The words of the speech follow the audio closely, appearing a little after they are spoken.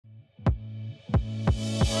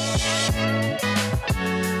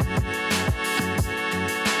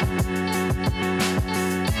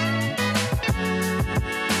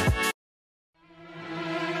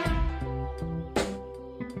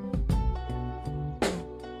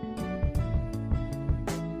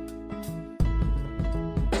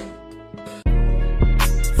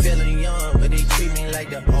treat me like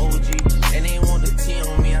the OG. And they want the T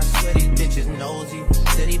on me, I swear these bitches nosy.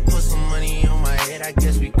 Said he put some money on my head, I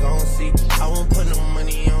guess we gon' see. I won't put no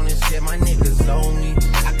money on this shit, my niggas owe me.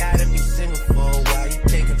 I gotta be single for a while, you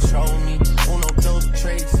can't control me. Uno those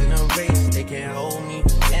traits in a race, they can't hold me.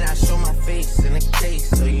 And I show my face in a case,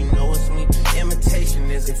 so you know it's me. Imitation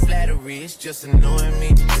isn't flattery, it's just annoying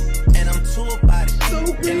me. And I'm too about it. So in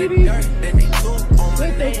the pretty. dirt, then they do on my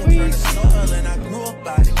name, turn to soil, and I grew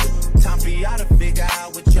about it. Time for y'all to figure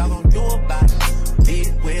out what y'all gon' do about it. Big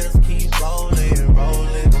wheels keep rolling,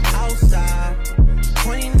 rolling. I'm outside,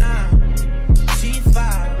 29, G5.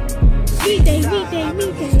 Me day.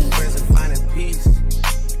 Friends and finding peace.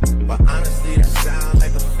 But honestly, that sounds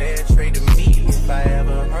like a fair trade to me. If I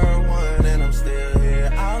ever heard one, and I'm still here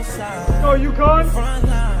outside. Oh, UConn? Front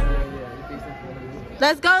line.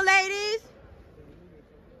 Let's go, ladies.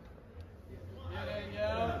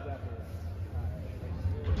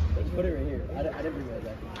 Let's put it right here. I didn't realize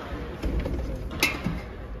that.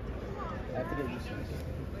 After they just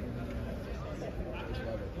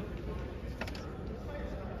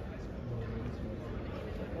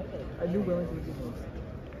I knew Wellington would do this.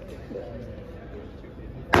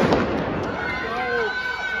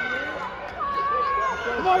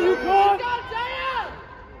 Come on, UConn!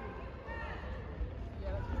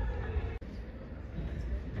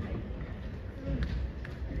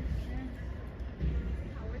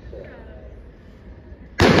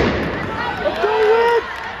 Let's go, Win!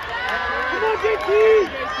 Come on, JT!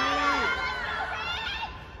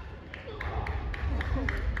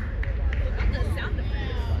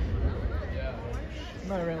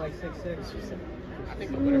 Might have ran like 6'6". I think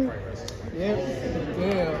the butterfly race. Yeah.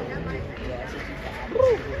 Damn.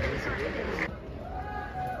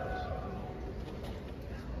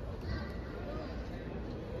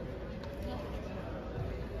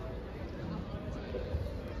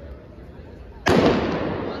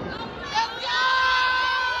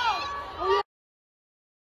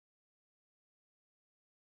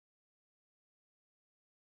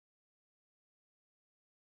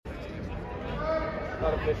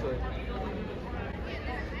 Not officially.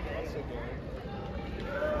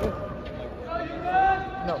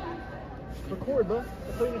 No. Record, bro. I'll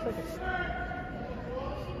play in a second.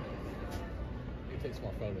 You take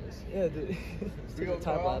small photos. Yeah, dude. Let's take a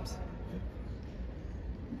time lapse.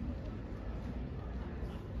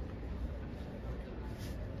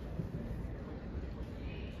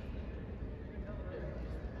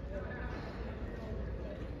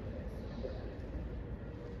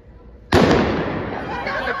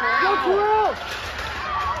 Go, Terrell!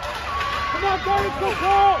 Come on, guys, go,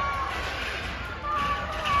 Paul!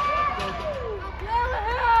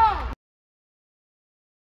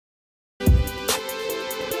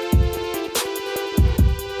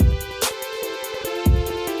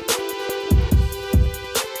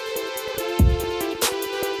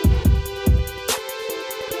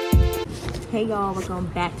 Hey y'all, welcome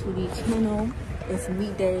back to the channel. It's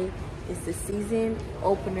weekday, it's the season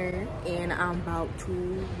opener, and I'm about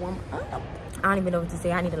to warm up. I don't even know what to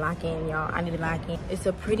say. I need to lock in, y'all. I need to lock in. It's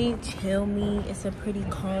a pretty chill meet. It's a pretty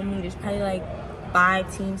calm meet. There's probably like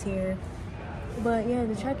 5 teams here. But yeah,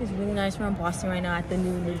 the track is really nice. We're in Boston right now at the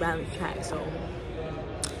New Balance track. So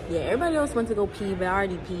yeah, everybody else wants to go pee, but I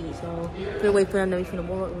already peed. So we're gonna wait for them to be from the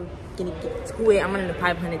warm up. We're gonna get to it. I'm running the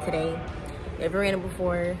 500 today. Never ran it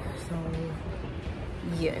before, so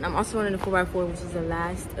yeah. And I'm also running the 4x4, which is the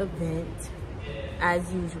last event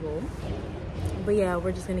as usual. But yeah,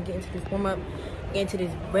 we're just gonna get into this warm up, get into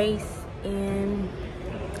this race, and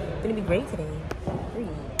it's gonna be great today.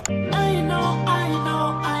 I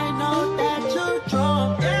know that you're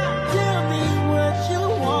drunk. Tell me what you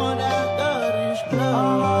want after this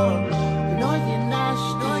club. You know you're not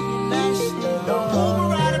don't move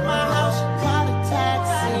around in my house, call a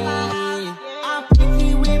taxi. I'm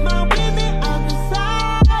picky with my women, I'm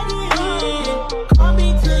deciding. Call me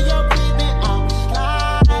to your baby, I'm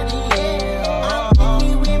sliding. I'm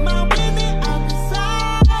picky with my women, I'm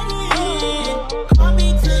deciding. Call me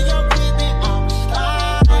to your baby, I'm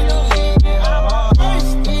sliding. I'm always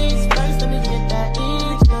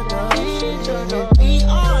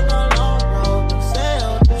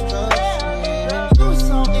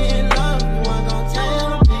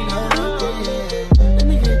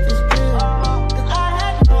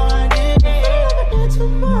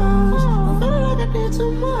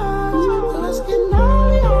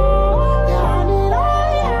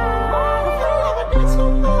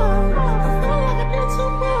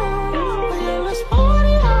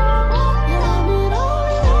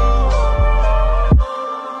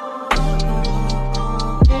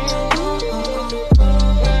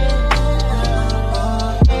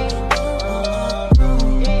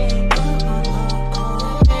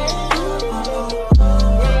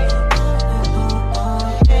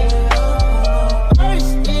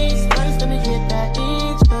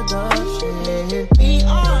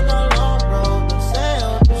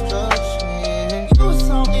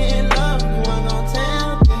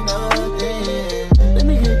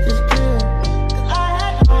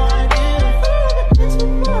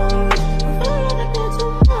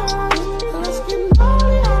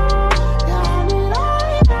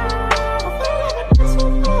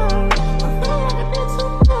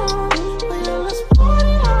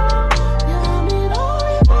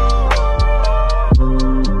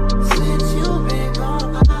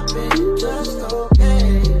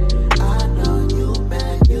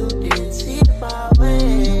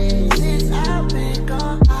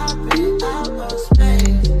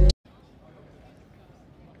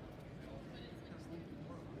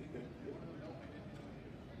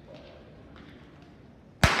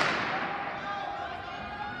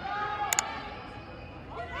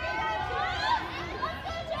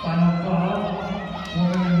Final call,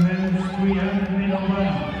 women and men's 300 meter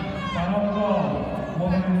run. Final call,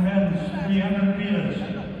 women and men's 300 meters.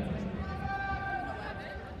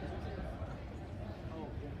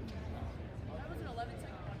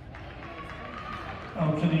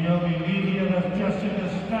 Out to the Yogi media, that's Jessica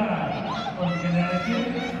Sky from Connecticut.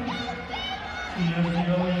 She is the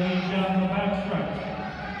only lead down the backstretch.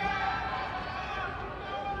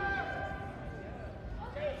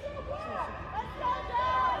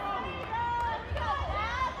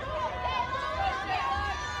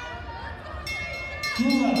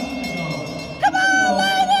 Come on,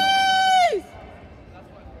 ladies!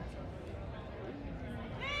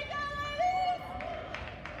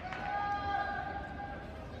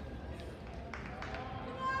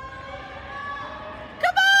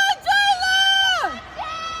 Come on, Jalah!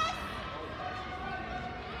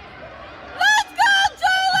 Let's go,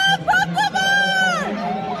 Jalah! Pop them on!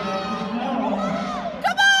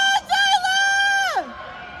 Come on, Jalah!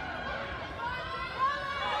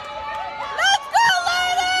 Let's go,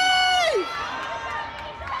 ladies!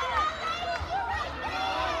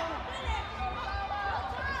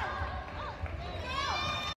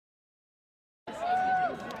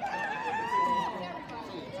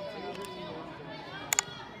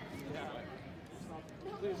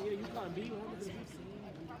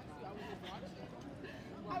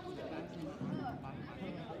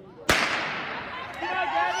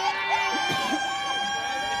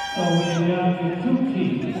 So we're down to 2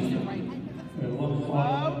 teams. It looks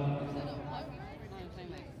like.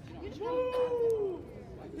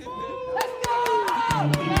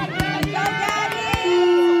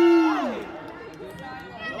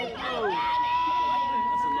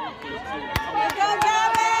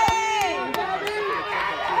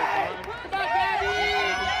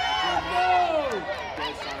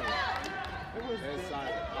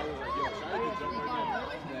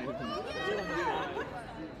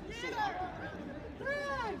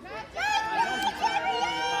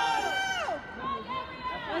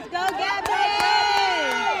 Let's go, Gabby!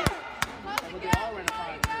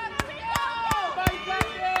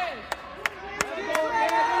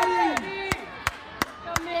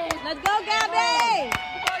 Let's go, Gabby!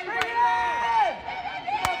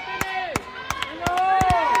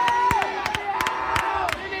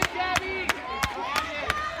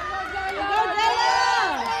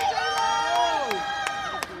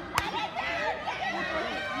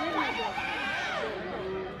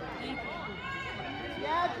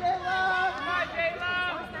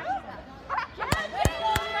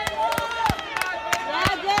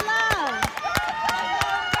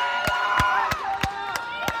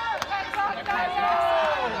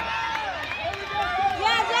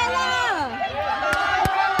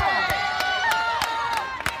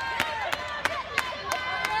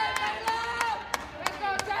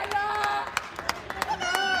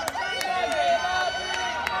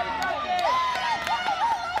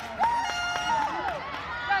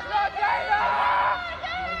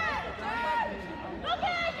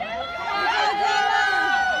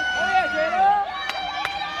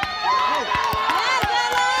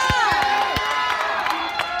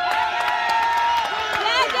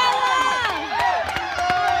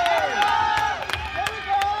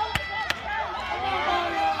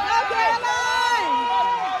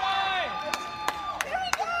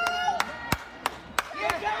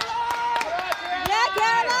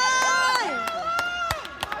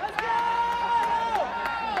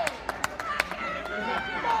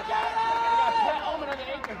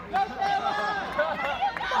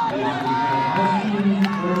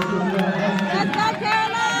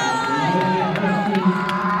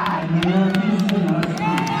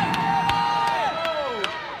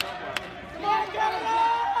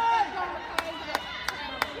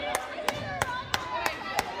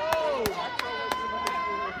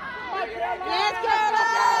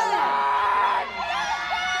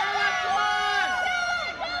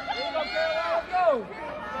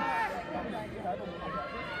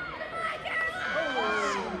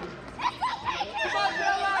 Come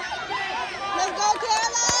on,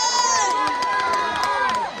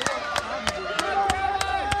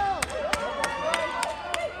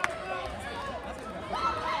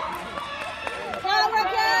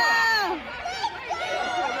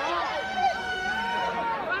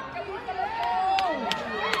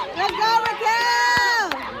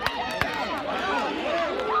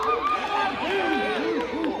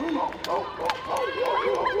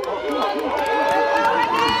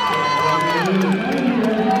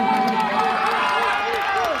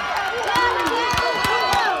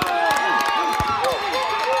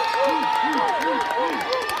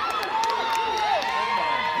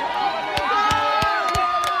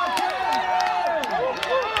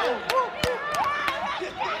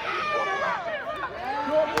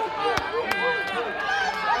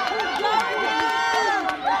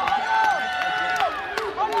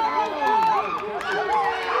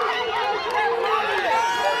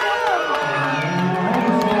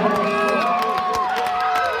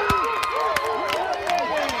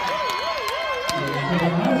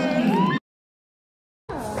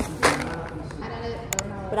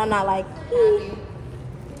 not like, feel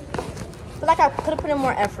like I could have put in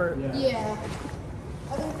more effort. Yeah.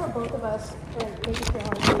 I think for both of us, to make it feel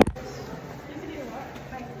hard.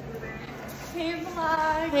 Hey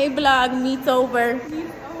vlog. Hey vlog, meet's over.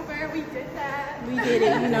 Meet's over. We did that. We did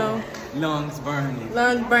it, you know. Lungs burning.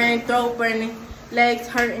 Lungs burning, throat burning, legs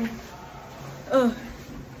hurting. Ugh.